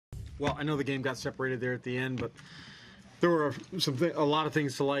Well, I know the game got separated there at the end, but there were a lot of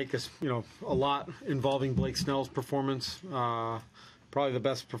things to like. A lot involving Blake Snell's performance. Probably the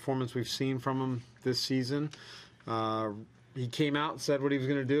best performance we've seen from him this season. He came out and said what he was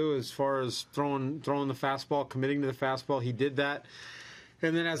going to do as far as throwing the fastball, committing to the fastball. He did that.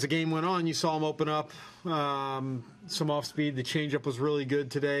 And then as the game went on, you saw him open up some off speed. The changeup was really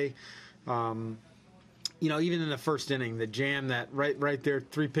good today. Even in the first inning, the jam that right there,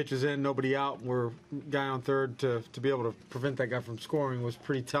 3 pitches in, nobody out, we're guy on third to be able to prevent that guy from scoring was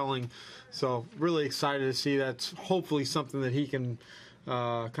pretty telling. So really excited to see that's hopefully something that he can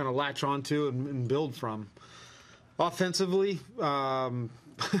kind of latch onto and build from. Offensively, Kevin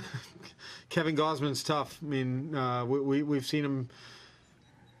Gausman's tough. I mean, we've seen him.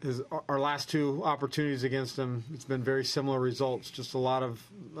 Our last 2 opportunities against him, it's been very similar results. Just a lot of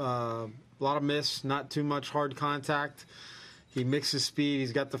miss, not too much hard contact. He mixes speed.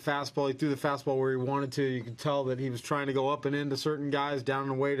 He's got the fastball. He threw the fastball where he wanted to. You could tell that he was trying to go up and into certain guys, down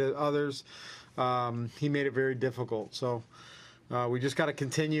and away to others. He made it very difficult. So we just got to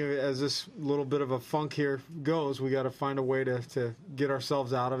continue as this little bit of a funk here goes. We got to find a way to get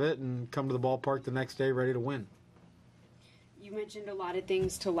ourselves out of it and come to the ballpark the next day ready to win. You mentioned a lot of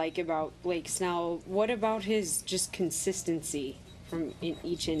things to like about Blake Snell. What about his just consistency from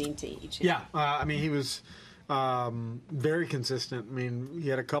each inning to each inning? Yeah, he was very consistent. I mean, he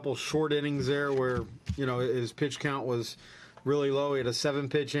had a couple short innings there where, his pitch count was really low. He had a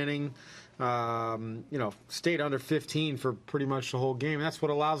 7-pitch inning, stayed under 15 for pretty much the whole game. That's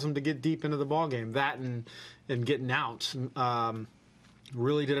what allows him to get deep into the ball game. That and getting outs.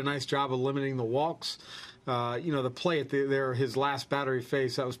 Really did a nice job of limiting the walks. The play at his last battery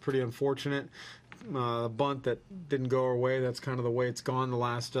face, that was pretty unfortunate. Bunt that didn't go our way. That's kind of the way it's gone the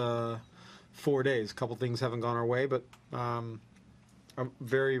last 4 days. A couple things haven't gone our way, but I'm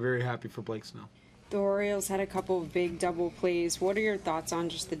very, very happy for Blake Snell. The Orioles had a couple of big double plays. What are your thoughts on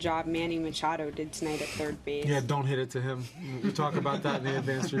just the job Manny Machado did tonight at third base? Yeah, don't hit it to him. We talk about that in the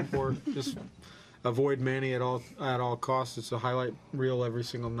advanced report. Just avoid Manny at all costs. It's a highlight reel every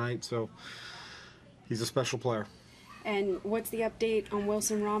single night, so he's a special player. And what's the update on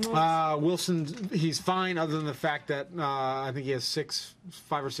Wilson Ramos? Wilson, he's fine other than the fact that I think he has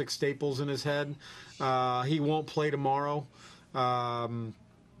 5 or 6 staples in his head. He won't play tomorrow,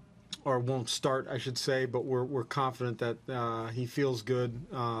 or won't start, I should say, but we're confident that he feels good.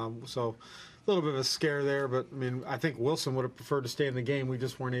 So a little bit of a scare there, but I think Wilson would have preferred to stay in the game. We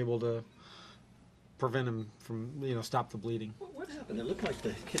just weren't able to prevent him from, stop the bleeding. What happened? It looked like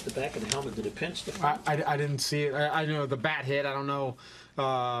they hit the back of the helmet. Did it pinch the front? I didn't see it. I know the bat hit. I don't know.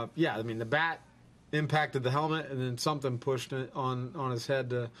 The bat impacted the helmet, and then something pushed it on his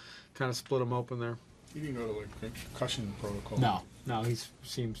head to kind of split him open there. He didn't go to concussion protocol. No, he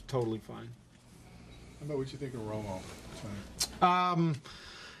seems totally fine. How about what you think of Romo?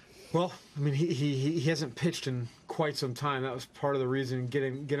 Well, he hasn't pitched in quite some time. That was part of the reason get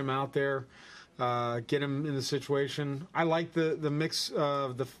him out there. Get him in the situation. I like the mix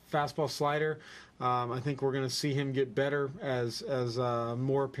of the fastball slider. I think we're going to see him get better as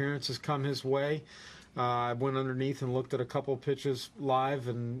more appearances come his way. I went underneath and looked at a couple of pitches live,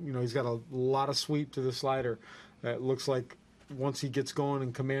 and he's got a lot of sweep to the slider. It looks like once he gets going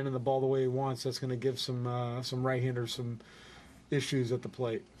and commanding the ball the way he wants, that's going to give some right-handers some issues at the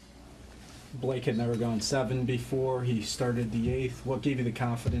plate. Blake had never gone 7 before he started the 8th. What gave you the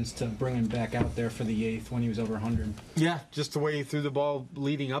confidence to bring him back out there for the 8th when he was over 100? Yeah, just the way he threw the ball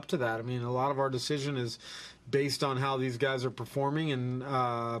leading up to that. A lot of our decision is based on how these guys are performing, and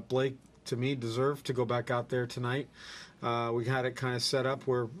Blake, to me, deserved to go back out there tonight. We had it kind of set up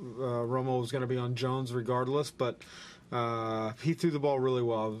where Romo was going to be on Jones regardless, but he threw the ball really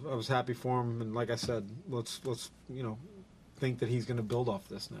well. I was happy for him, and like I said, let's think that he's going to build off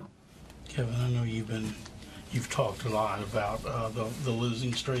this now. Kevin, I know you've talked a lot about the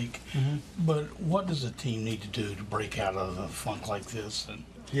losing streak, but what does the team need to do to break out of the funk like this?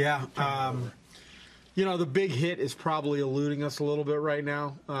 The big hit is probably eluding us a little bit right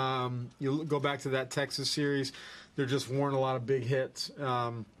now. You go back to that Texas series, there just weren't a lot of big hits.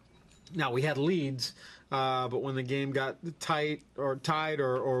 Now, we had leads, but when the game got tied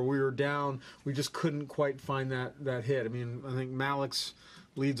or we were down, we just couldn't quite find that hit. I think Malik's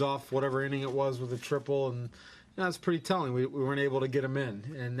leads off whatever inning it was with a triple, and that's pretty telling. We weren't able to get him in,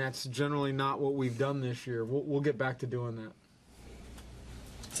 and that's generally not what we've done this year. We'll get back to doing that.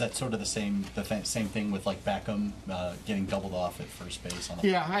 Is that sort of the same thing with like Beckham getting doubled off at first base?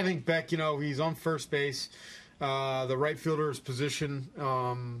 Yeah, I think Beck, he's on first base. The right fielder's position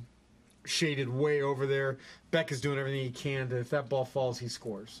shaded way over there. Beck is doing everything he can to, if that ball falls, he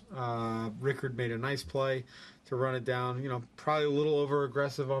scores. Rickard made a nice play to run it down. Probably a little over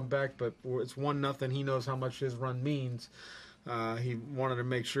aggressive on Beck, but it's 1-0. He knows how much his run means. He wanted to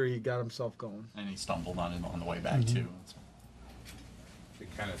make sure he got himself going. And he stumbled on it on the way back too. It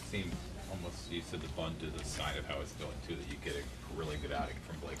kind of seemed almost, you said the bunt is a sign of how it's going too, that you get a really good outing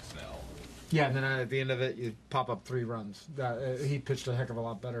from Blake Snell. Yeah, and then at the end of it, you pop up 3 runs. He pitched a heck of a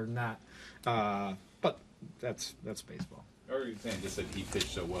lot better than that. But that's baseball. Or you're saying just that he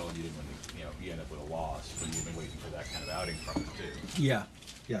pitched so well and you didn't win, you end up with a loss, but you've been waiting for that kind of outing from him too. Yeah.